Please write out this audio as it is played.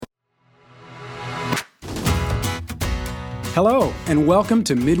Hello, and welcome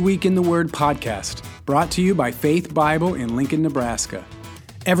to Midweek in the Word podcast, brought to you by Faith Bible in Lincoln, Nebraska.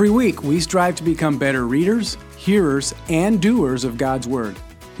 Every week, we strive to become better readers, hearers, and doers of God's Word.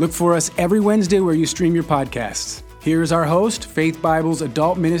 Look for us every Wednesday where you stream your podcasts. Here's our host, Faith Bible's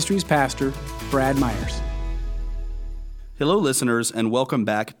Adult Ministries Pastor, Brad Myers. Hello, listeners, and welcome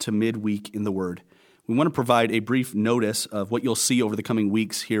back to Midweek in the Word. We want to provide a brief notice of what you'll see over the coming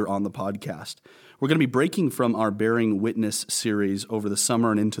weeks here on the podcast. We're going to be breaking from our Bearing Witness series over the summer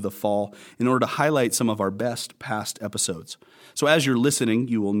and into the fall in order to highlight some of our best past episodes. So as you're listening,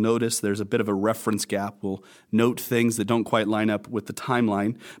 you will notice there's a bit of a reference gap. We'll note things that don't quite line up with the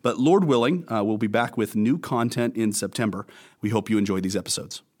timeline. But Lord willing, we'll be back with new content in September. We hope you enjoy these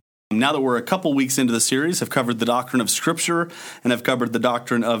episodes. Now that we're a couple weeks into the series, I've covered the doctrine of Scripture, and I've covered the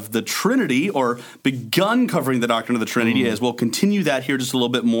doctrine of the Trinity, or begun covering the doctrine of the Trinity, as we'll continue that here just a little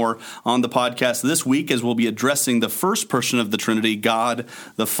bit more on the podcast this week, as we'll be addressing the first person of the Trinity, God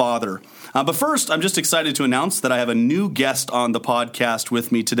the Father. But first, I'm just excited to announce that I have a new guest on the podcast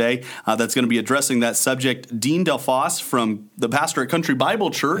with me today that's going to be addressing that subject, Dean Delfoss, from the pastor at Country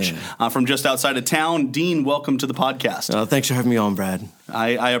Bible Church from just outside of town. Dean, welcome to the podcast. Thanks for having me on, Brad.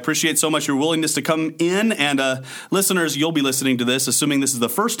 I appreciate so much your willingness to come in, and listeners, you'll be listening to this, assuming this is the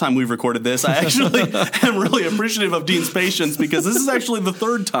first time we've recorded this. I actually am really appreciative of Dean's patience, because this is actually the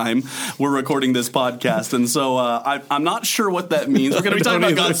third time we're recording this podcast, and so I'm not sure what that means. We're going to be talking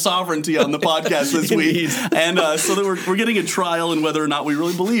about God's sovereignty on the podcast this week, and so that we're getting a trial in whether or not we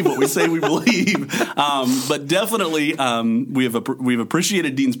really believe what we say we believe. But definitely, we've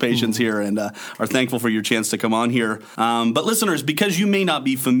appreciated Dean's patience here, and are thankful for your chance to come on here. But listeners, because you may not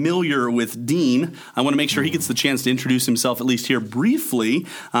be familiar with Dean, I want to make sure he gets the chance to introduce himself, at least here briefly,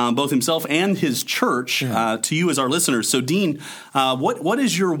 both himself and his church, to you as our listeners. So Dean, what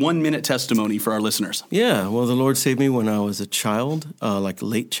is your 1-minute testimony for our listeners? Yeah, well, the Lord saved me when I was a child, like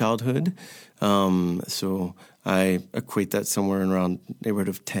late childhood. So I equate that somewhere around neighborhood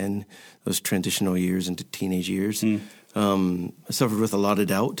of 10, those transitional years into teenage years. I suffered with a lot of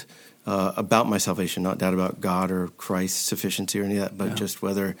doubt about my salvation, not doubt about God or Christ's sufficiency or any of that, but just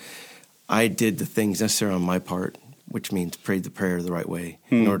whether I did the things necessary on my part, which means prayed the prayer the right way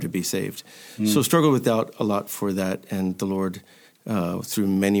in order to be saved. So struggled with doubt a lot for that, and the Lord, through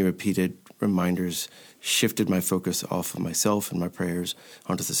many repeated reminders, shifted my focus off of myself and my prayers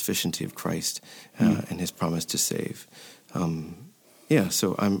onto the sufficiency of Christ and his promise to save.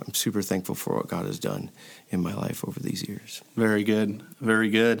 So I'm super thankful for what God has done in my life over these years. Very good. Very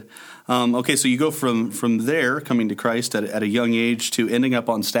good. Okay, so you go from there, coming to Christ at a young age, to ending up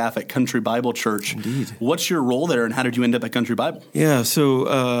on staff at Country Bible Church. Indeed. What's your role there, and how did you end up at Country Bible? Yeah,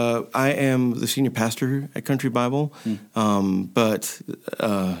 so I am the senior pastor at Country Bible, but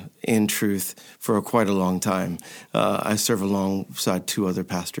in truth, for quite a long time, I serve alongside two other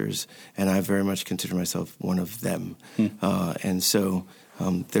pastors, and I very much consider myself one of them. And so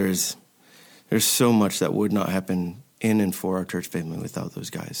there's so much that would not happen in and for our church family without those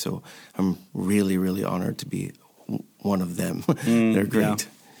guys. So I'm really, really honored to be one of them. They're great.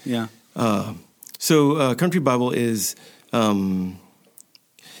 Yeah. So Country Bible is,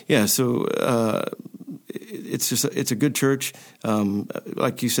 it's a good church.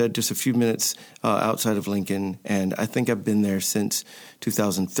 Like you said, just a few minutes outside of Lincoln, and I think I've been there since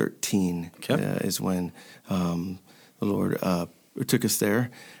 2013 is when the Lord took us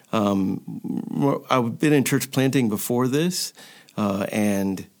there. I've been in church planting before this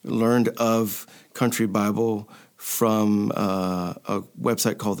and learned of Country Bible from a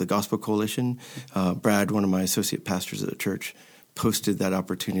website called the Gospel Coalition. Brad, one of my associate pastors at the church, posted that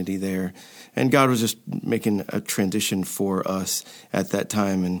opportunity there. And God was just making a transition for us at that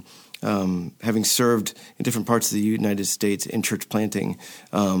time. And having served in different parts of the United States in church planting,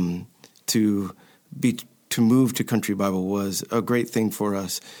 to move to Country Bible was a great thing for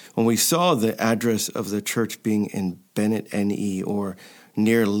us. When we saw the address of the church being in Bennett, NE, or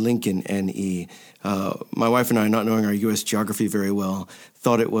near Lincoln, NE, my wife and I, not knowing our U.S. geography very well,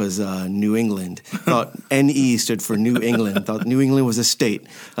 thought it was New England, thought NE stood for New England, thought New England was a state.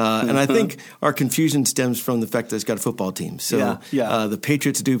 And I think our confusion stems from the fact that it's got a football team. So the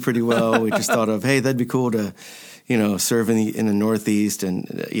Patriots do pretty well. We just thought of, hey, that'd be cool to serve in the Northeast, and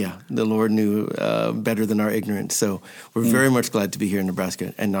the Lord knew better than our ignorance. So we're very much glad to be here in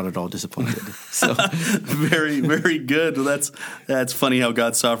Nebraska, and not at all disappointed. So very, very good. Well, that's funny how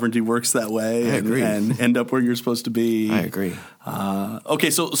God's sovereignty works that way. I agree. And end up where you're supposed to be. I agree. Okay,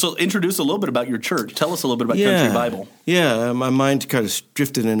 so introduce a little bit about your church. Tell us a little bit about Country Bible. Yeah, my mind kind of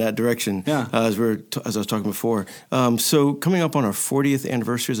drifted in that direction as I was talking before. So coming up on our 40th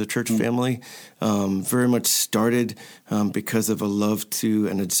anniversary as a church family, very much started because of a love to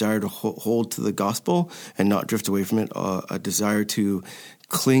and a desire to hold to the gospel and not drift away from it, a desire to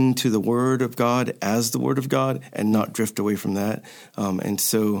cling to the Word of God as the Word of God and not drift away from that. And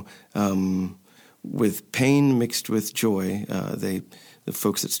so with pain mixed with joy, the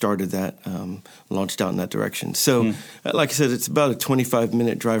folks that started that launched out in that direction. So, like I said, it's about a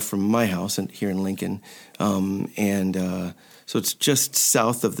 25-minute drive from my house here in Lincoln. So it's just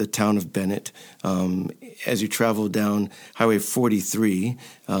south of the town of Bennett. As you travel down Highway 43,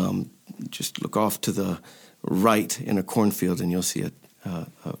 just look off to the right in a cornfield and you'll see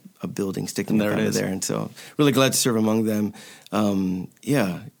a building sticking up out of there. And so really glad to serve among them.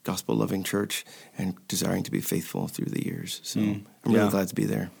 Gospel-loving church and desiring to be faithful through the years. So I'm really glad to be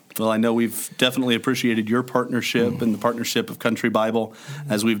there. Well, I know we've definitely appreciated your partnership and the partnership of Country Bible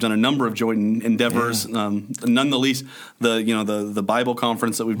as we've done a number of joint endeavors. None the least, the Bible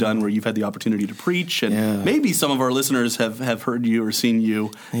conference that we've done where you've had the opportunity to preach, and maybe some of our listeners have heard you or seen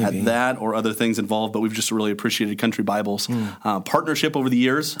you at that or other things involved. But we've just really appreciated Country Bible's partnership over the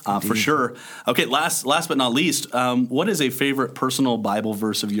years, for sure. Okay, last but not least, what is a favorite personal Bible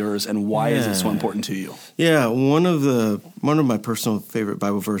verse of yours, and why is it so important to you? Yeah, one of my personal favorite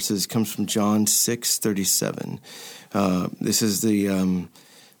Bible verses comes from John 6:37. This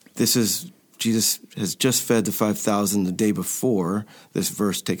is Jesus has just fed the 5,000 the day before this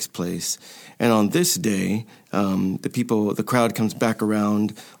verse takes place, and on this day, the crowd comes back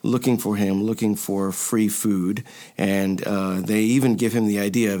around looking for him, looking for free food, and they even give him the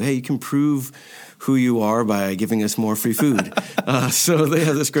idea of, hey, you can prove who you are by giving us more free food. So they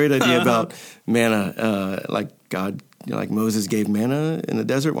have this great idea about manna, like God. Like Moses gave manna in the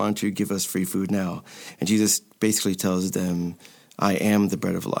desert, why don't you give us free food now? And Jesus basically tells them, I am the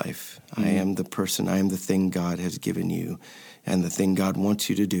bread of life. I am the person. I am the thing God has given you. And the thing God wants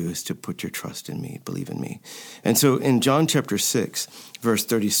you to do is to put your trust in me, believe in me. And so in John chapter 6, verse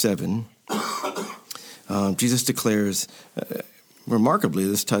 37, Jesus declares, remarkably,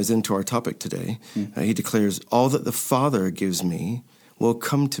 this ties into our topic today. He declares, all that the Father gives me will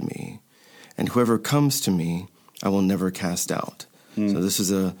come to me. And whoever comes to me, I will never cast out. So this is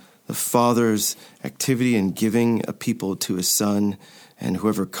the Father's activity in giving a people to his Son, and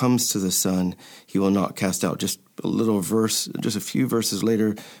whoever comes to the Son, he will not cast out. Just a little verse, just a few verses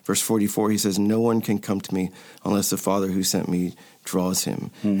later, verse 44, he says, no one can come to me unless the Father who sent me draws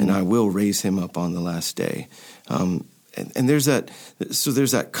him, and I will raise him up on the last day. And there's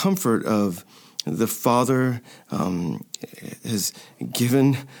that comfort of the Father has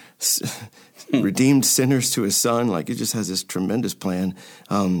given redeemed sinners to his Son. Like, it just has this tremendous plan.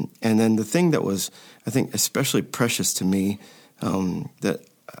 And then the thing that was, I think, especially precious to me, that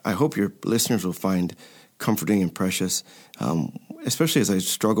I hope your listeners will find comforting and precious, especially as I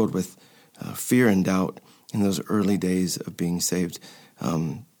struggled with fear and doubt in those early days of being saved.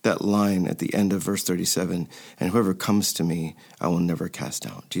 That line at the end of verse 37, and whoever comes to me, I will never cast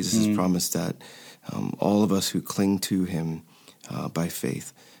out. Jesus has promised that all of us who cling to him by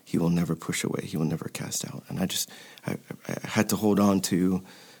faith, he will never push away. He will never cast out. And I had to hold on to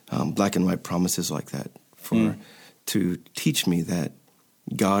black and white promises like that to teach me that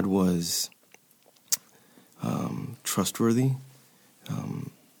God was trustworthy,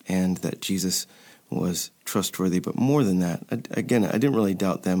 and that Jesus was trustworthy. But more than that, again, I didn't really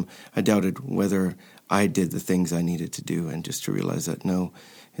doubt them. I doubted whether I did the things I needed to do, and just to realize that, no,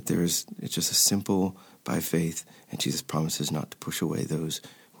 it's just a simple by faith, and Jesus promises not to push away those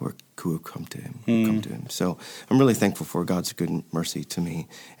who come to him. So I'm really thankful for God's good mercy to me,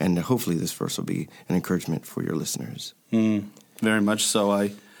 and hopefully this verse will be an encouragement for your listeners. Very much so.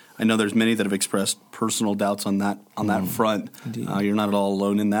 I know there's many that have expressed personal doubts on that front. You're not at all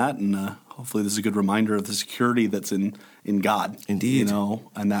alone in that, and hopefully this is a good reminder of the security that's in God. Indeed.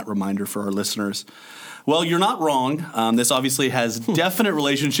 And that reminder for our listeners. Well, you're not wrong. This obviously has definite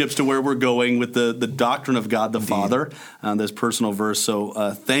relationships to where we're going with the doctrine of God the Indeed. Father, this personal verse.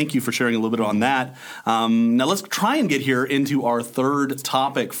 So thank you for sharing a little bit on that. Now let's try and get here into our third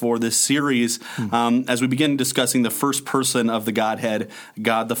topic for this series as we begin discussing the first person of the Godhead,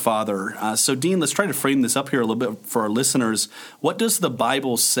 God the Father. So Dean, let's try to frame this up here a little bit for our listeners. What does the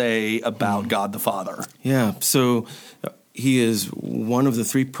Bible say about God the Father? Yeah, so he is one of the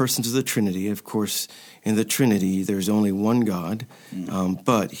three persons of the Trinity. Of course, in the Trinity, there's only one God,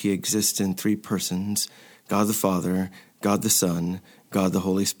 but he exists in three persons: God the Father, God the Son, God the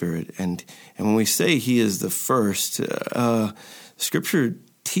Holy Spirit. And when we say he is the first, Scripture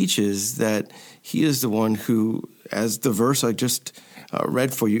teaches that he is the one who, as the verse I just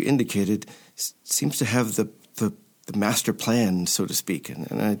read for you indicated, seems to have the master plan, so to speak. And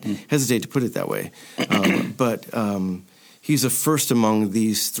I hesitate to put it that way. But he's the first among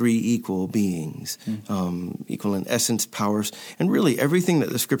these three equal beings, equal in essence, powers, and really everything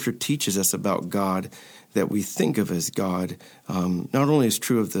that the Scripture teaches us about God that we think of as God, not only is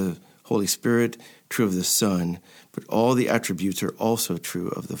true of the Holy Spirit, true of the Son, but all the attributes are also true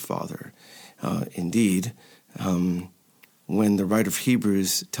of the Father. Indeed, when the writer of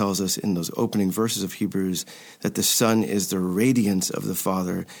Hebrews tells us in those opening verses of Hebrews that the Son is the radiance of the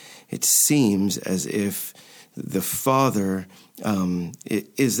Father, it seems as if the Father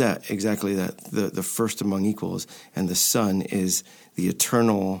is that, exactly that, the first among equals, and the Son is the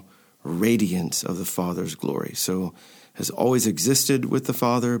eternal radiance of the Father's glory. So has always existed with the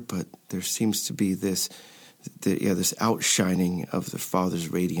Father, but there seems to be this outshining of the Father's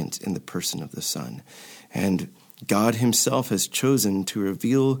radiance in the person of the Son. And God himself has chosen to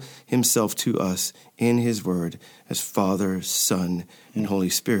reveal himself to us in his word as Father, Son, and Holy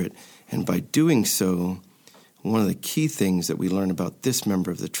Spirit. And by doing so, one of the key things that we learn about this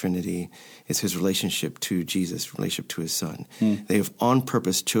member of the Trinity is his relationship to Jesus, relationship to his Son. They have on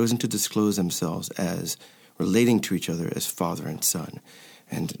purpose chosen to disclose themselves as relating to each other as Father and Son.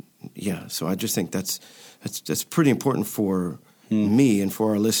 And so I just think that's pretty important for me and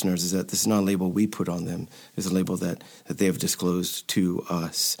for our listeners, is that this is not a label we put on them. It's a label that they have disclosed to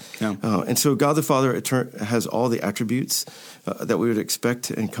us. Yeah. And so God the Father has all the attributes that we would expect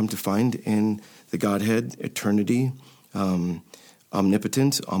and come to find in the Godhead: eternity,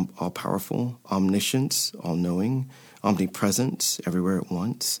 omnipotence, all-powerful, omniscience, all-knowing, omnipresence, everywhere at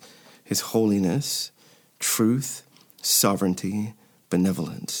once, his holiness, truth, sovereignty,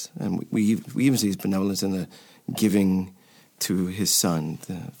 benevolence. And we even see his benevolence in the giving to his Son.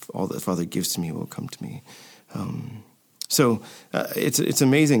 All that the Father gives to me will come to me. So it's an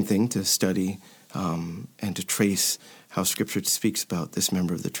amazing thing to study and to trace how Scripture speaks about this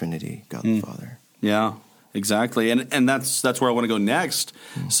member of the Trinity, God the Father. Yeah, exactly. And that's where I want to go next.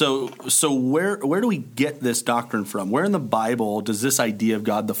 So where do we get this doctrine from? Where in the Bible does this idea of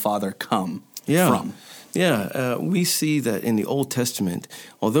God the Father come from? Yeah, we see that in the Old Testament,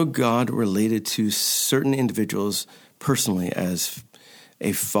 although God related to certain individuals personally as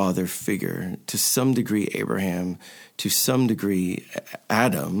a father figure, to some degree Abraham, to some degree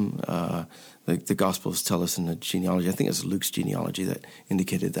Adam, like the Gospels tell us in the genealogy. I think it's Luke's genealogy that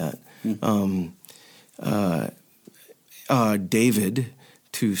indicated that. David,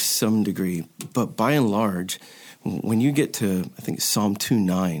 to some degree, but by and large, when you get to, I think, Psalm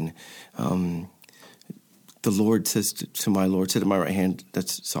 2:9, the Lord says to my Lord, sit at my right hand.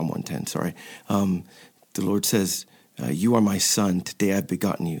 That's Psalm 110, sorry. The Lord says, you are my son, today I've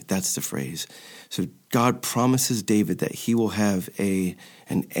begotten you. That's the phrase. So God promises David that he will have an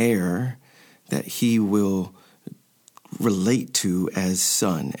heir that he will relate to as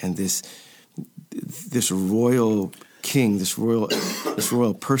son. And this royal king, this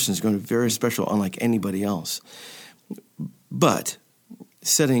royal person is going to be very special, unlike anybody else. But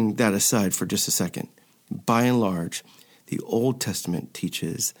setting that aside for just a second, by and large, the Old Testament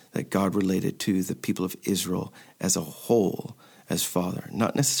teaches that God related to the people of Israel as a whole, as Father,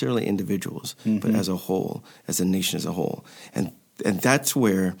 not necessarily individuals, but as a whole, as a nation as a whole. And that's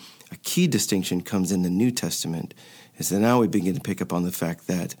where a key distinction comes in the New Testament, is that now we begin to pick up on the fact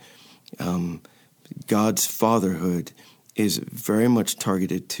that God's fatherhood is very much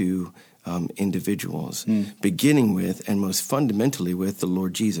targeted to individuals, beginning with and most fundamentally with the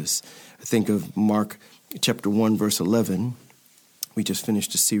Lord Jesus. I think of Mark chapter 1, verse 11. We just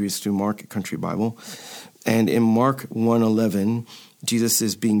finished a series through Mark at Country Bible. And in Mark 1:11, Jesus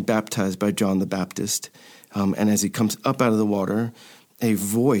is being baptized by John the Baptist. And as he comes up out of the water, a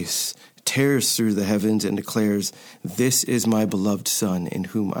voice tears through the heavens and declares, "This is my beloved Son, in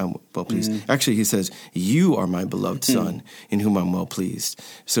whom I'm well pleased." Actually, he says, "You are my beloved Son, in whom I'm well pleased."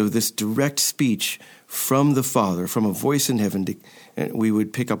 So this direct speech from the Father, from a voice in heaven, we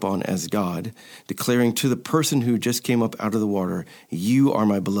would pick up on as God, declaring to the person who just came up out of the water, "You are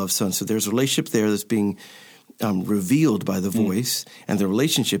my beloved Son." So there's a relationship there that's being revealed by the voice, and the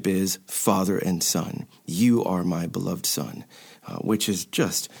relationship is Father and Son. You are my beloved Son, which is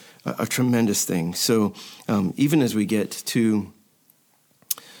just a tremendous thing. So even as we get to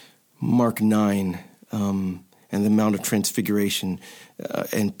Mark 9 and the Mount of Transfiguration,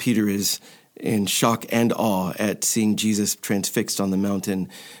 and Peter is in shock and awe at seeing Jesus transfixed on the mountain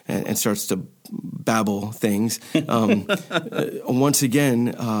and starts to babble things. Once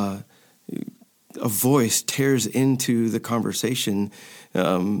again, a voice tears into the conversation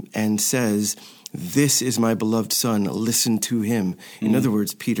and says, "This is my beloved son, listen to him." In other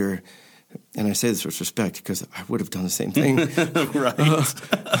words, Peter, and I say this with respect because I would have done the same thing. Right.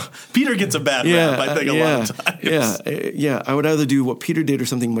 Peter gets a bad rap, I think, a lot of times. Yeah. I would either do what Peter did or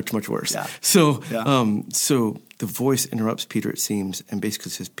something much, much worse. Yeah. So the voice interrupts Peter, it seems, and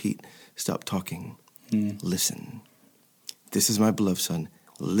basically says, "Pete, stop talking. Listen. This is my beloved son.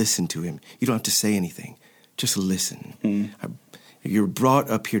 Listen to him. You don't have to say anything. Just listen. You're brought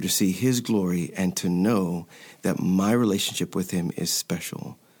up here to see his glory and to know that my relationship with him is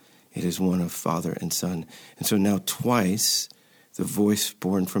special. It is one of Father and Son." And so now twice the voice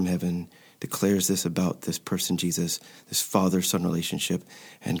born from heaven declares this about this person, Jesus, this father-son relationship.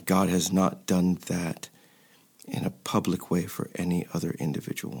 And God has not done that in a public way for any other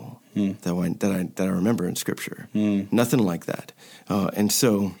individual that I remember in Scripture. Nothing like that. And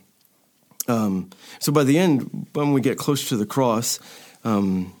so by the end, when we get close to the cross,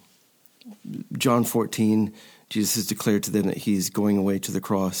 John 14, Jesus has declared to them that he's going away to the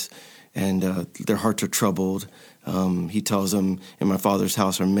cross, and their hearts are troubled. He tells them, "In my Father's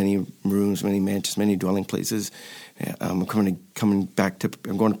house are many rooms, many mansions, many dwelling places. I'm going to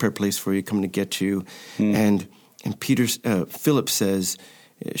prepare a place for you, coming to get you." And Philip says,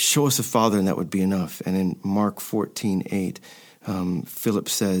 "Show us the Father, and that would be enough." And in Mark 14:8, Philip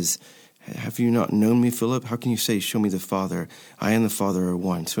says, "Have you not known me, Philip? How can you say, 'Show me the Father'? I and the Father are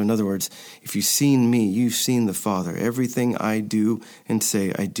one." So in other words, if you've seen me, you've seen the Father. Everything I do and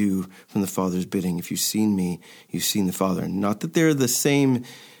say, I do from the Father's bidding. If you've seen me, you've seen the Father. Not that they're the same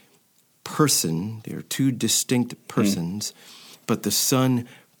person. They're two distinct persons, but the Son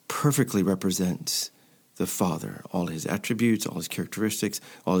perfectly represents the Father. All his attributes, all his characteristics,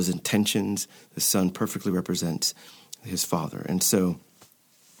 all his intentions, the Son perfectly represents his Father. And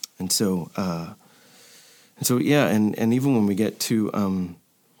even when we get to,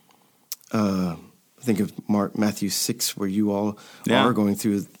 I think of Matthew 6, where you all are going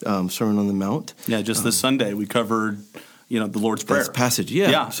through Sermon on the Mount. Yeah, just this Sunday we covered, the Lord's Prayer. That passage,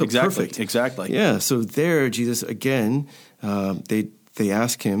 so exactly, perfect. Exactly. Yeah, so there Jesus, again, they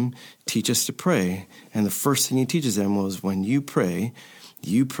ask him, "Teach us to pray." And the first thing he teaches them was, when you pray,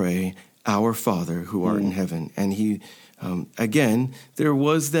 "Our Father who art in heaven." And he... again, there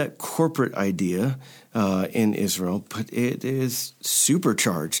was that corporate idea in Israel, but it is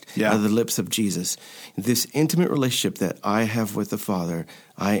supercharged out of the lips of Jesus. This intimate relationship that I have with the Father,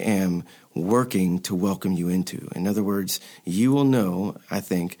 I am working to welcome you into. In other words, you will know, I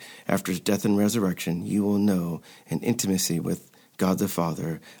think, after his death and resurrection, you will know an intimacy with God the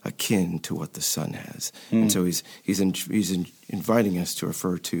Father akin to what the Son has. And so he's inviting us to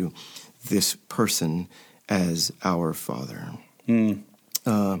refer to this person as our Father. And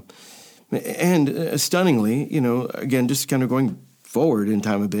stunningly, again, just kind of going forward in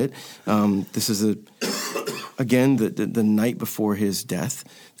time a bit, this is again the night before his death.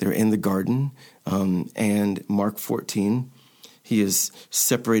 They're in the garden, and Mark 14, he has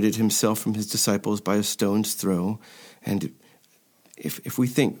separated himself from his disciples by a stone's throw. And if we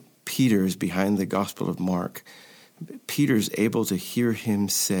think Peter is behind the Gospel of Mark, Peter's able to hear him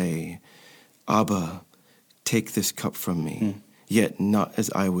say, "Abba, take this cup from me, yet not as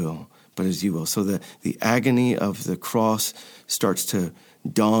I will, but as you will." So the agony of the cross starts to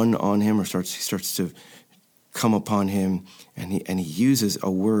dawn on him, or starts to come upon him, and he uses a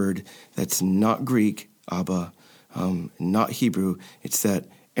word that's not Greek, Abba, not Hebrew. It's that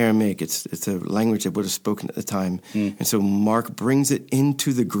Aramaic. It's a language that would have spoken at the time. And so Mark brings it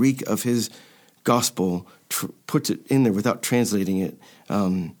into the Greek of his gospel, puts it in there without translating it,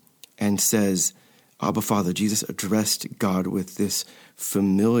 and says, "Abba, Father." Jesus addressed God with this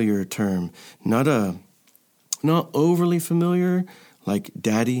familiar term, not overly familiar like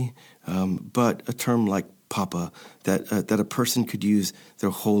daddy, but a term like Papa that a person could use their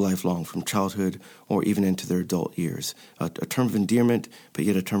whole life long, from childhood or even into their adult years. A term of endearment, but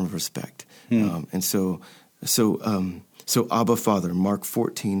yet a term of respect. And so Abba, Father, Mark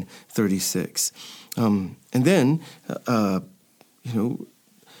 14:36, and then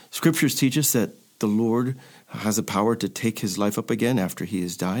Scriptures teach us that the Lord has the power to take his life up again after he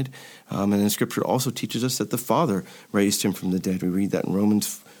has died. And then Scripture also teaches us that the Father raised him from the dead. We read that in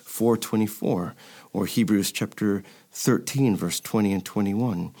Romans 4:24, or Hebrews chapter 13, verse 20 and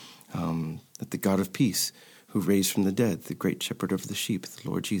 21, that the God of peace, who raised from the dead the great shepherd of the sheep, the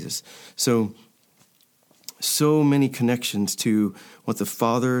Lord Jesus. So so many connections to what the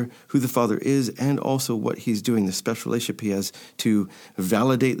Father, who the Father is, and also what he's doing, the special relationship he has to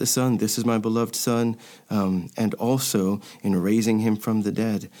validate the Son. This is my beloved Son, and also in raising him from the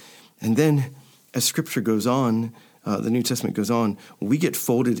dead. And then as Scripture goes on, the New Testament goes on, we get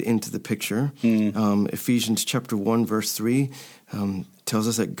folded into the picture. Ephesians chapter 1, verse 3 tells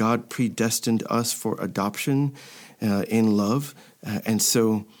us that God predestined us for adoption in love. And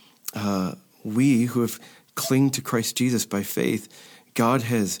so we who have clinged to Christ Jesus by faith, God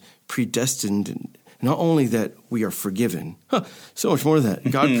has predestined not only that we are forgiven, so much more than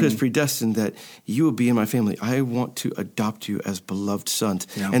that. God has predestined that you will be in my family. I want to adopt you as beloved sons.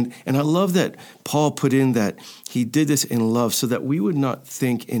 Yeah. And I love that Paul put in that he did this in love so that we would not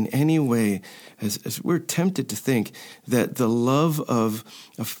think in any way, as we're tempted to think, that the love of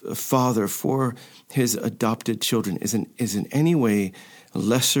a father for his adopted children is in any way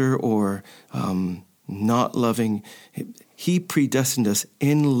lesser or not loving. He predestined us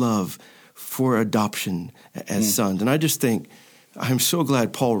in love for adoption as sons. And I just think, I'm so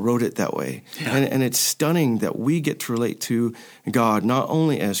glad Paul wrote it that way. Yeah. And it's stunning that we get to relate to God not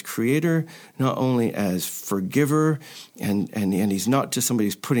only as creator, not only as forgiver, and he's not just somebody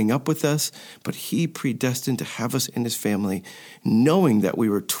who's putting up with us, but he predestined to have us in his family, knowing that we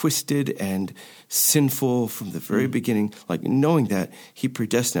were twisted and sinful from the very beginning, like knowing that he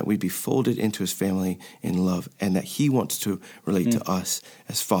predestined that we'd be folded into his family in love, and that he wants to relate to us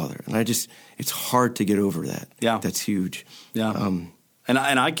as Father. And it's hard to get over that. Yeah. That's huge. Yeah. And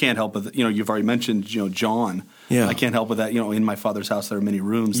I can't help with, you've already mentioned, John. Yeah. I can't help with that, in my Father's house there are many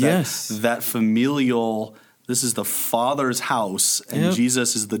rooms. That familial, this is the Father's house, and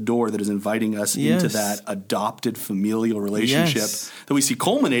Jesus is the door that is inviting us into that adopted familial relationship that we see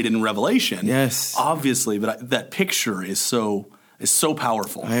culminated in Revelation. Yes. Obviously, but that picture is so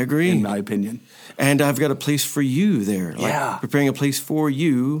powerful. I agree. In my opinion. And I've got a place for you there. Preparing a place for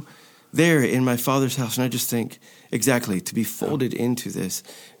you there in my Father's house. And I just think, exactly, to be folded into this,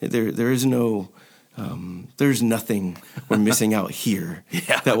 there is no, there's nothing we're missing out here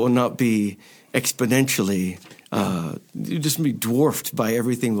that will not be exponentially just be dwarfed by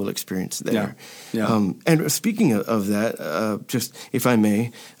everything we'll experience there. And speaking of that, just if I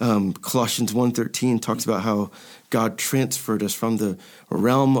may, Colossians 1:13 talks about how God transferred us from the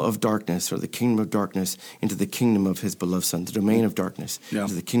realm of darkness, or the kingdom of darkness, into the kingdom of his beloved Son, the domain of darkness,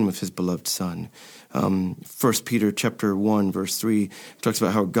 into the kingdom of his beloved Son. 1 Peter chapter 1, verse 3 talks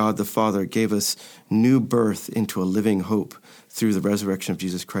about how God the Father gave us new birth into a living hope through the resurrection of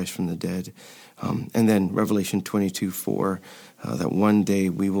Jesus Christ from the dead. And then Revelation 22:4, that one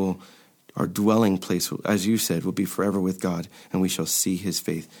day our dwelling place, as you said, will be forever with God, and we shall see his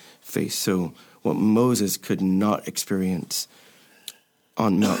face. So what Moses could not experience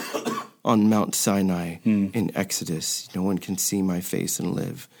on Mount Sinai in Exodus, no one can see my face and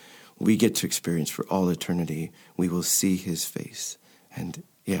live. We get to experience for all eternity. We will see his face. And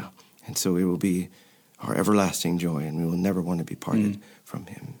so it will be our everlasting joy, and we will never want to be parted from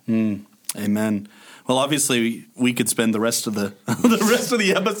him. Amen. Well, obviously, we could spend the rest of the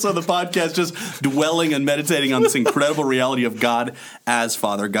episode of the podcast just dwelling and meditating on this incredible reality of God as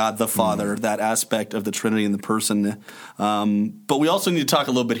Father, God the Father, that aspect of the Trinity in the person. But we also need to talk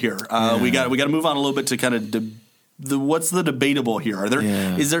a little bit here. We got to move on a little bit to kind of what's the debatable here?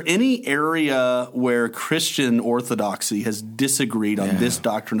 Is there any area where Christian orthodoxy has disagreed on this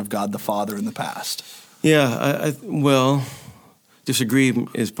doctrine of God the Father in the past? Well, disagree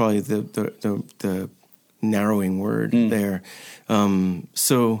is probably the narrowing word there.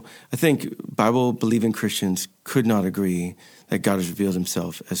 So I think Bible-believing Christians could not agree that God has revealed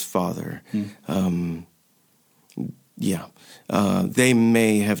himself as Father. They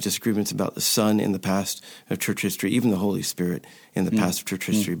may have disagreements about the Son in the past of church history, even the Holy Spirit in the past of church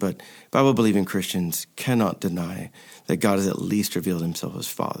history, but Bible-believing Christians cannot deny that God has at least revealed himself as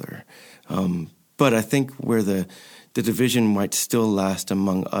Father. But I think where the division might still last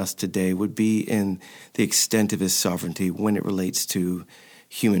among us today would be in the extent of his sovereignty when it relates to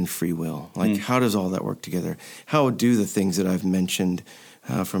human free will. Like, how does all that work together? How do the things that I've mentioned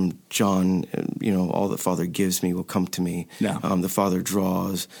from John, all that Father gives me will come to me. The Father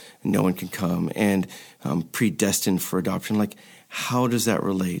draws, no one can come, and predestined for adoption. Like, how does that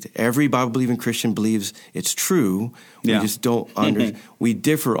relate? Every Bible-believing Christian believes it's true. We just don't understand. We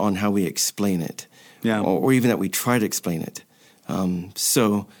differ on how we explain it. Or even that we try to explain it.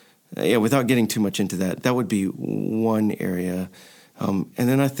 Without getting too much into that would be one area. And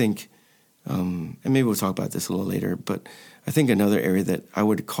then I think, and maybe we'll talk about this a little later, but I think another area that I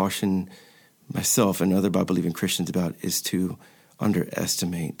would caution myself and other Bible-believing Christians about is to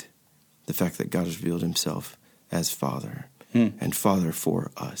underestimate the fact that God has revealed himself as Father and Father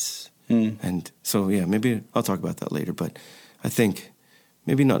for us. And so, maybe I'll talk about that later, but I think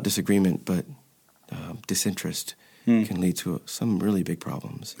maybe not disagreement, but disinterest can lead to some really big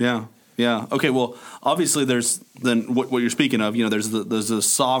problems. Yeah. Yeah. Okay. Well, obviously, there's then what you're speaking of. There's the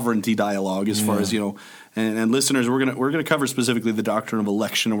sovereignty dialogue as far as and listeners, we're gonna cover specifically the doctrine of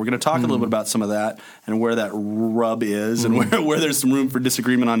election, and we're gonna talk a little bit about some of that and where that rub is, and where there's some room for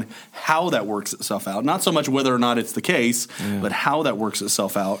disagreement on how that works itself out. Not so much whether or not it's the case, but how that works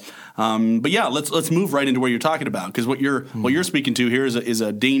itself out. But let's move right into where you're talking about, because what you're speaking to here is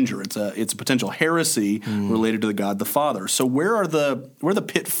a danger. It's a potential heresy related to the God the Father. So where are the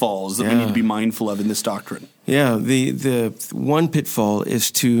pitfalls that we need to be mindful of in this doctrine? Yeah, the one pitfall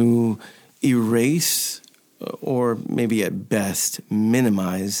is to erase, or maybe at best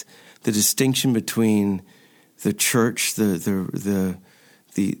minimize, the distinction between the church, the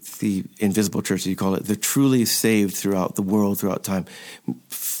invisible church, as you call it, the truly saved throughout the world, throughout time.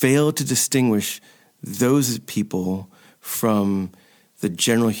 Fail to distinguish those people from the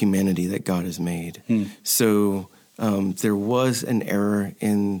general humanity that God has made. So there was an error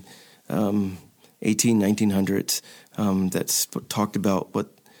in 1900s that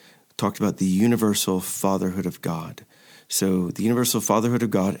talked about the universal fatherhood of God. So the universal fatherhood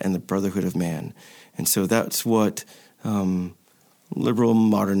of God and the brotherhood of man. And so that's what liberal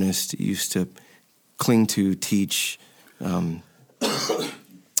modernists used to cling to, teach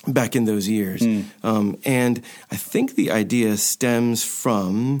back in those years. And I think the idea stems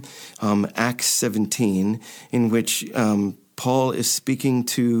from Acts 17, in which Paul is speaking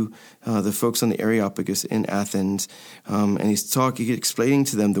to the folks on the Areopagus in Athens, and he's explaining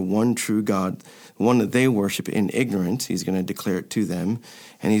to them the one true God, the one that they worship in ignorance. He's going to declare it to them.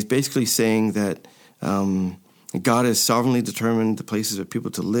 And he's basically saying that God has sovereignly determined the places of people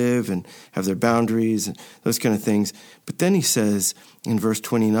to live and have their boundaries and those kind of things. But then he says in verse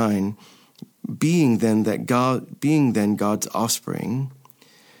 29, being then God's offspring,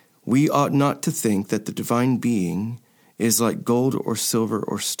 we ought not to think that the divine being is like gold or silver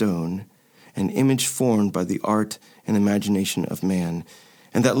or stone, an image formed by the art and imagination of man.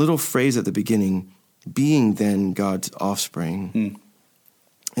 And that little phrase at the beginning, being then God's offspring,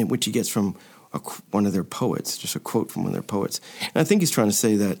 and which he gets from one of their poets, just a quote from one of their poets. And I think he's trying to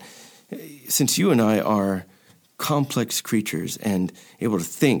say that since you and I are complex creatures and able to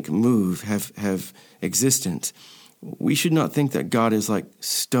think, move, have existence, we should not think that God is like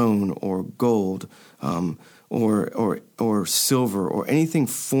stone or gold, or silver, or anything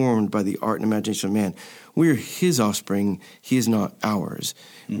formed by the art and imagination of man. We're his offspring. He is not ours.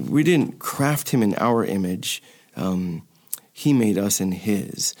 We didn't craft him in our image. He made us in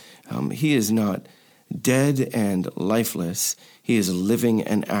his. He is not dead and lifeless. He is living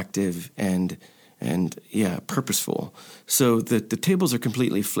and active and purposeful. So the tables are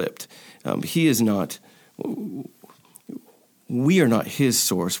completely flipped. He is not. We are not his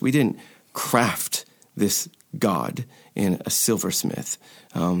source. We didn't craft this God in a silversmith,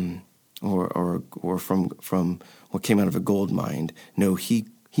 or from what came out of a gold mine. No, he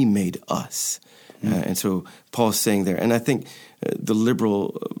made us. And so Paul's saying there, and I think the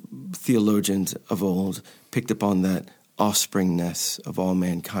liberal theologians of old picked up on that offspringness of all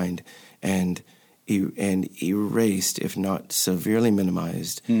mankind and erased, if not severely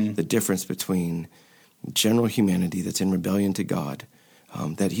minimized, the difference between general humanity that's in rebellion to God,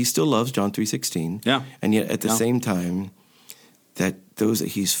 that he still loves, John 3:16, and yet at the same time, that those that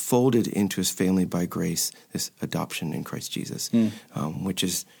he's folded into his family by grace, this adoption in Christ Jesus, which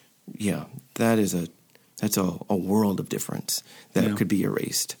is, that's a world of difference that could be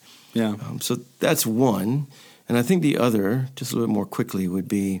erased. So that's one. And I think the other, just a little bit more quickly, would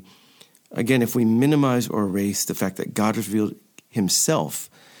be, again, if we minimize or erase the fact that God revealed himself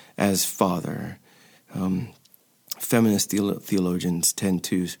as Father, feminist theologians tend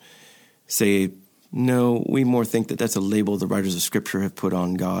to say, no, we more think that that's a label the writers of Scripture have put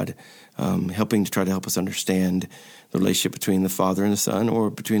on God, helping to try to help us understand the relationship between the Father and the Son, or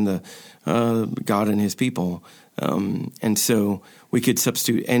between the God and his people. And so we could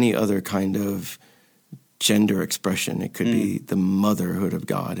substitute any other kind of gender expression. It could be the motherhood of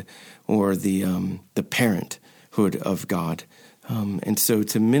God, or the parenthood of God. And so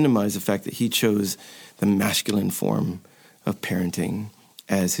to minimize the fact that he chose the masculine form of parenting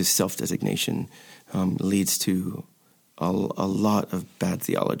as his self-designation leads to a lot of bad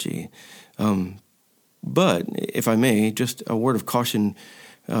theology. But if I may, just a word of caution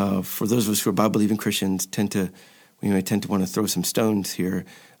for those of us who are Bible-believing Christians, we may tend to want to throw some stones here.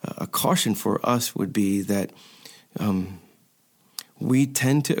 A caution for us would be that we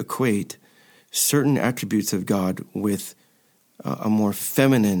tend to equate certain attributes of God with a more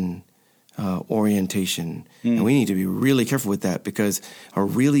feminine orientation. And we need to be really careful with that, because a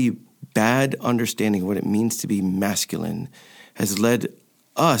really bad understanding of what it means to be masculine has led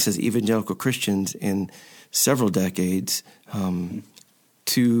us as evangelical Christians in several decades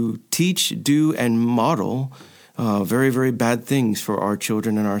to teach, do, and model very, very bad things for our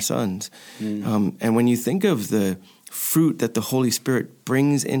children and our sons. And when you think of the fruit that the Holy Spirit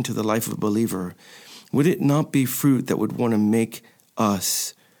brings into the life of a believer, would it not be fruit that would want to make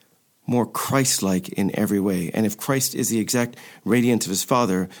us more Christ-like in every way? And if Christ is the exact radiance of his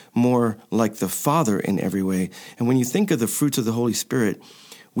Father, more like the Father in every way. And when you think of the fruits of the Holy Spirit,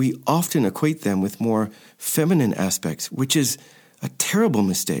 we often equate them with more feminine aspects, which is a terrible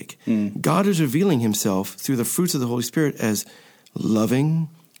mistake. God is revealing himself through the fruits of the Holy Spirit as loving,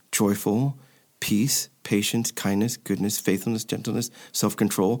 joyful, peace, patience, kindness, goodness, faithfulness, gentleness,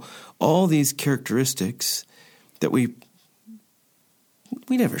 self-control. All these characteristics that we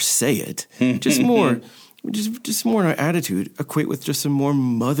never say it, just more in our attitude, equate with just a more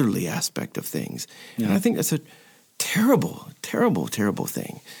motherly aspect of things. Yeah. And I think that's a terrible, terrible, terrible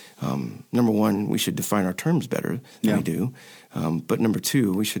thing. Number one, we should define our terms better than we do. But number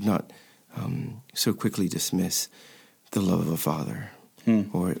two, we should not so quickly dismiss the love of a father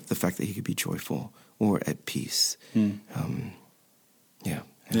or the fact that he could be joyful or at peace. And how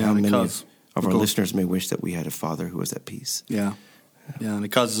many of our listeners may wish that we had a father who was at peace. Yeah, and it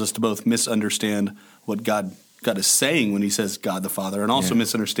causes us to both misunderstand what God is saying when he says God the Father, and also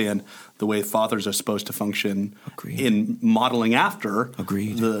misunderstand the way fathers are supposed to function in modeling after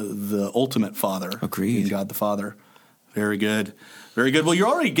the ultimate Father, in God the Father. Very good. Very good. Well, you're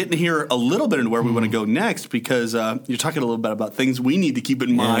already getting here a little bit into where we want to go next, because you're talking a little bit about things we need to keep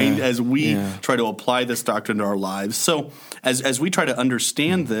in mind as we try to apply this doctrine to our lives. So as we try to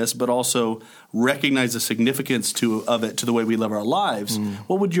understand this, but also recognize the significance of it to the way we live our lives,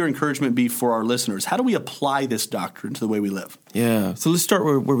 what would your encouragement be for our listeners? How do we apply this doctrine to the way we live? Yeah. So let's start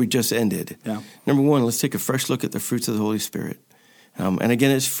where we just ended. Yeah. Number one, let's take a fresh look at the fruits of the Holy Spirit. And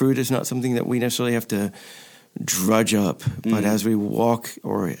again, it's fruit. It's not something that we necessarily have to drudge up, but as we walk,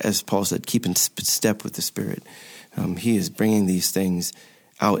 or as Paul said, keep in step with the Spirit, he is bringing these things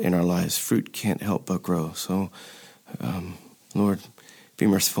out in our lives. Fruit can't help but grow. So, Lord, be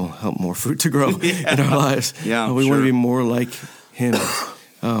merciful, help more fruit to grow in our lives. We want to be more like him.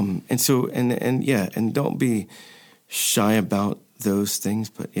 And don't be shy about those things,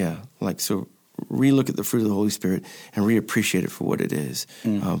 but relook at the fruit of the Holy Spirit and reappreciate it for what it is,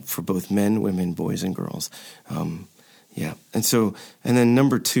 for both men, women, boys, and girls. And then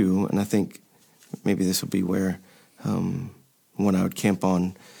number two, and I think maybe this will be where one I would camp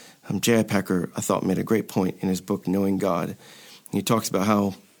on. J.I. Packer, I thought, made a great point in his book, Knowing God. He talks about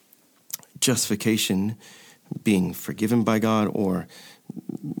how justification, being forgiven by God, or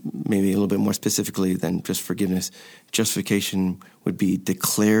maybe a little bit more specifically than just forgiveness, justification would be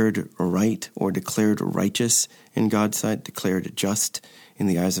declared right or declared righteous in God's sight, declared just in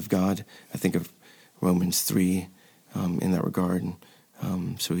the eyes of God. I think of Romans 3 in that regard.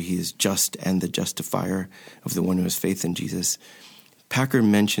 So he is just and the justifier of the one who has faith in Jesus. Packer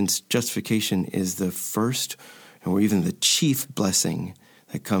mentions justification is the first or even the chief blessing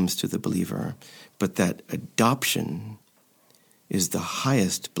that comes to the believer, but that adoption is the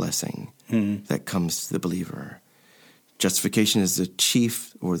highest blessing that comes to the believer. Justification is the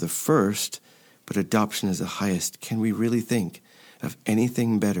chief or the first, but adoption is the highest. Can we really think of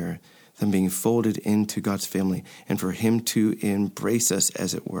anything better than being folded into God's family and for him to embrace us,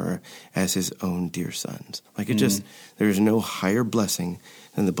 as it were, as his own dear sons? There is no higher blessing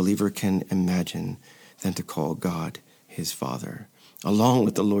than the believer can imagine than to call God his Father, along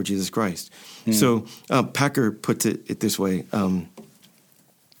with the Lord Jesus Christ. So Packer puts it this way.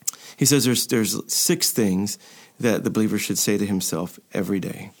 He says there's 6 things that the believer should say to himself every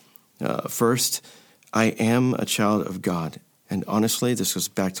day. First, I am a child of God. And honestly, this goes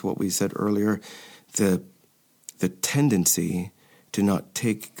back to what we said earlier, the tendency to not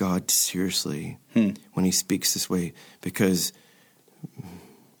take God seriously when he speaks this way, because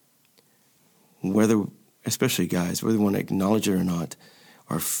especially guys, whether we want to acknowledge it or not,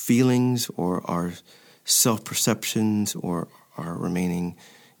 our feelings or our self-perceptions or our remaining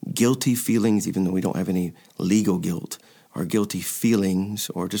guilty feelings, even though we don't have any legal guilt, our guilty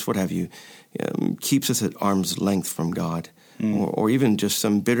feelings or just what have you, keeps us at arm's length from God, or even just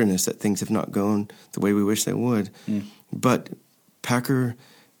some bitterness that things have not gone the way we wish they would. But Packer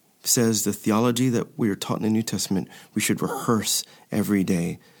says the theology that we are taught in the New Testament, we should rehearse every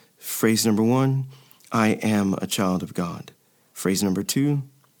day. Phrase number 1, I am a child of God. Phrase number 2,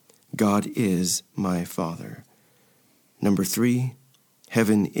 God is my Father. Number 3,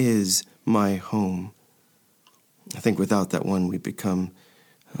 heaven is my home. I think without that one, we begin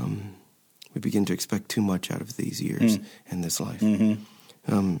to expect too much out of these years and this life.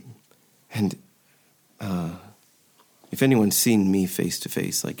 If anyone's seen me face to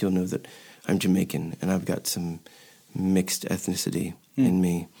face, like, you'll know that I'm Jamaican and I've got some mixed ethnicity in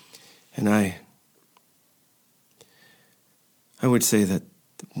me. And I would say that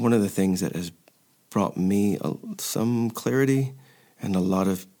one of the things that has brought me some clarity and a lot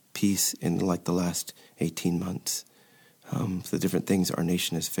of peace in like the last 18 months, the different things our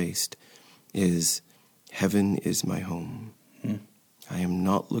nation has faced, is heaven is my home. I am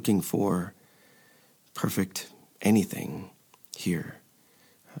not looking for perfect anything here,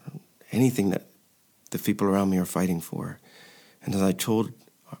 anything that the people around me are fighting for. And as I told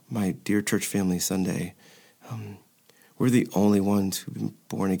my dear church family Sunday, we're the only ones who've been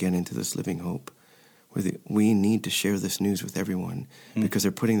born again into this living hope. We need to share this news with everyone because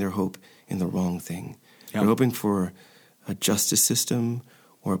they're putting their hope in the wrong thing. Yep. They're hoping for a justice system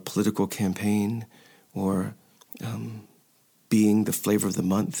or a political campaign or being the flavor of the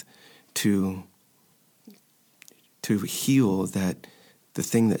month to heal that the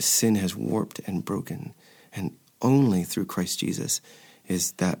thing that sin has warped and broken. And only through Christ Jesus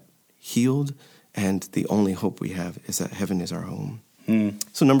is that healed, and the only hope we have is that heaven is our home.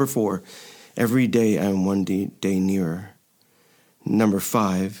 So number 4, every day I am one day nearer. Number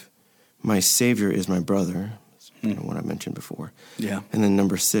 5, my Savior is my brother. That's kind of what I mentioned before. Yeah. And then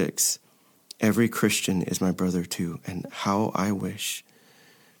number 6, every Christian is my brother too. And how I wish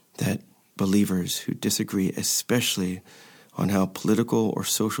that believers who disagree, especially on how political or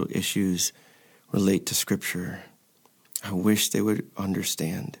social issues relate to Scripture, I wish they would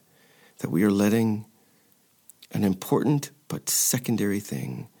understand that we are letting an important but secondary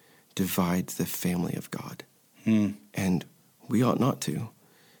thing divide the family of God. And we ought not to.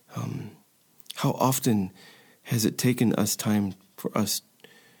 How often has it taken us time for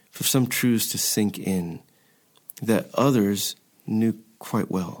some truths to sink in that others knew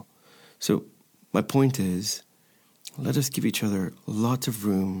quite well? So my point is, let us give each other lots of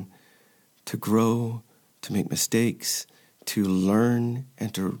room to grow, to make mistakes, to learn,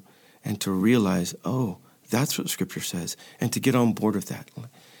 and to realize, oh, that's what Scripture says, and to get on board with that.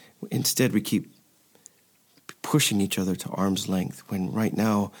 Instead, we keep pushing each other to arm's length when right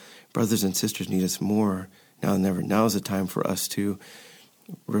now brothers and sisters need us more now than ever. Now is the time for us to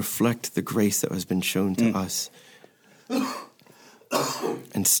reflect the grace that has been shown to us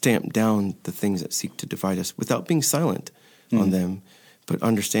and stamp down the things that seek to divide us without being silent on them, but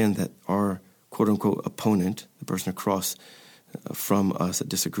understand that our quote-unquote opponent, the person across from us that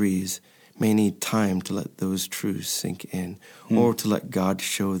disagrees, may need time to let those truths sink in or to let God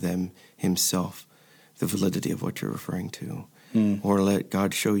show them himself the validity of what you're referring to, or let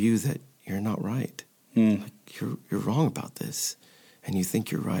God show you that you're not right. Like you're wrong about this, and you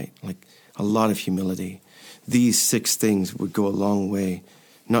think you're right. Like a lot of humility. These 6 things would go a long way,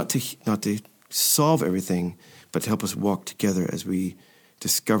 not to solve everything, but to help us walk together as we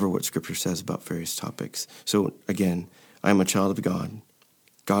discover what Scripture says about various topics. So again, I am a child of God.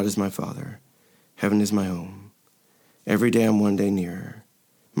 God is my Father. Heaven is my home. Every day I'm one day nearer.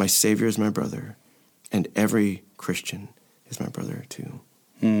 My Savior is my brother. And every Christian is my brother too.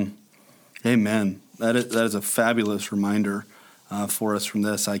 Amen. That is a fabulous reminder for us from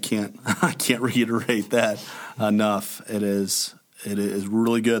this. I can't reiterate that enough. It is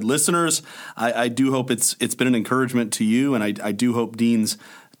really good. Listeners, I do hope it's been an encouragement to you, and I do hope Dean's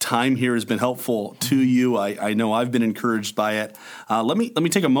time here has been helpful to you. I know I've been encouraged by it. Let me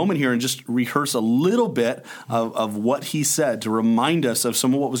take a moment here and just rehearse a little bit of what he said to remind us of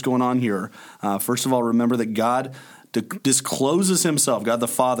some of what was going on here. First of all, remember that God discloses himself, God the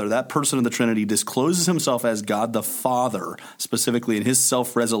Father, that person of the Trinity discloses himself as God the Father, specifically in his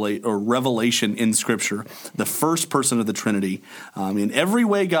self-revelation in Scripture, the first person of the Trinity. In every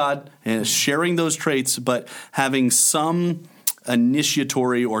way, God is sharing those traits, but having some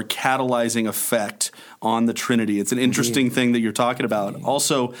initiatory or catalyzing effect on the Trinity. It's an interesting thing that you're talking about.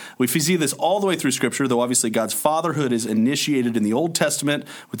 Also, we see this all the way through Scripture, though obviously God's fatherhood is initiated in the Old Testament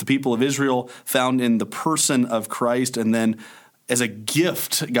with the people of Israel, found in the person of Christ, and then as a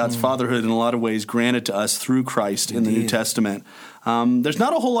gift, God's fatherhood in a lot of ways granted to us through Christ in the New Testament. There's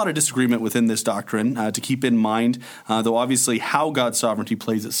not a whole lot of disagreement within this doctrine to keep in mind, though obviously how God's sovereignty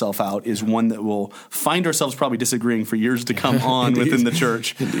plays itself out is one that we'll find ourselves probably disagreeing for years to come on within the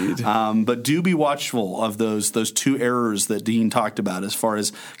church. Indeed. But do be watchful of those two errors that Dean talked about as far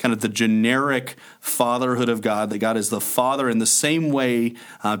as kind of the generic fatherhood of God, that God is the Father in the same way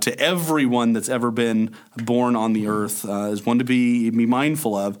to everyone that's ever been born on the earth, is one to be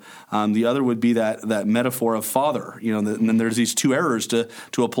mindful of. The other would be that metaphor of father, and then there's these two errors to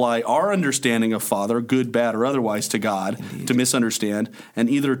apply our understanding of father, good, bad, or otherwise, to God, Indeed. To misunderstand, and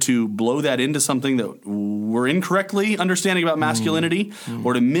either to blow that into something that we're incorrectly understanding about masculinity,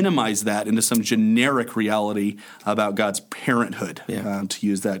 or to minimize that into some generic reality about God's parenthood, to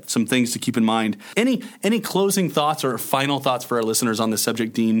use that. Some things to keep in mind. Any closing thoughts or final thoughts for our listeners on this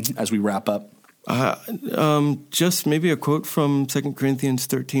subject, Dean, as we wrap up? Just maybe a quote from 2 Corinthians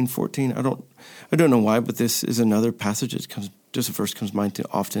 13:14. I don't know why, but this is another passage that just a verse comes to mind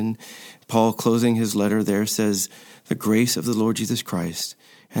often. Paul, closing his letter there, says, "The grace of the Lord Jesus Christ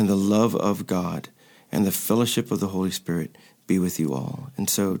and the love of God and the fellowship of the Holy Spirit be with you all." And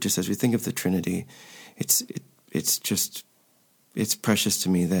so, just as we think of the Trinity, it's precious to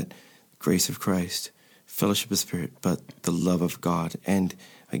me that grace of Christ, fellowship of the Spirit, but the love of God. And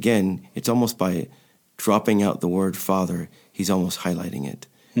again, it's almost by dropping out the word Father, he's almost highlighting it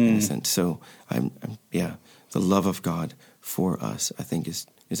in a sense. So, the love of God for us, I think, is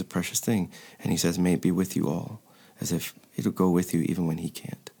a precious thing. And he says, may it be with you all, as if it'll go with you even when he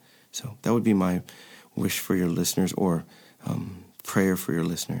can't. So that would be my wish for your listeners, or prayer for your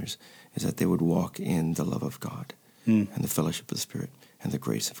listeners, is that they would walk in the love of God and the fellowship of the Spirit and the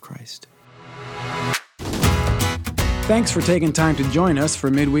grace of Christ. Thanks for taking time to join us for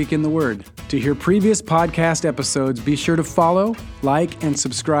Midweek in the Word. To hear previous podcast episodes, be sure to follow, like, and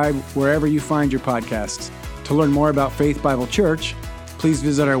subscribe wherever you find your podcasts. To learn more about Faith Bible Church, please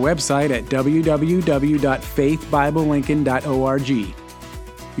visit our website at www.faithbiblelincoln.org. You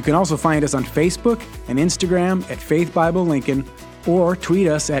can also find us on Facebook and Instagram at Faith Bible Lincoln, or tweet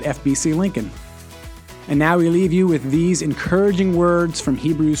us at FBC Lincoln. And now we leave you with these encouraging words from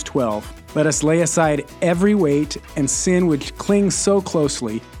Hebrews 12. Let us lay aside every weight and sin which clings so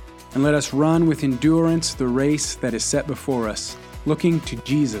closely, and let us run with endurance the race that is set before us, looking to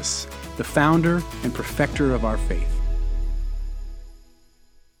Jesus, the founder and perfecter of our faith.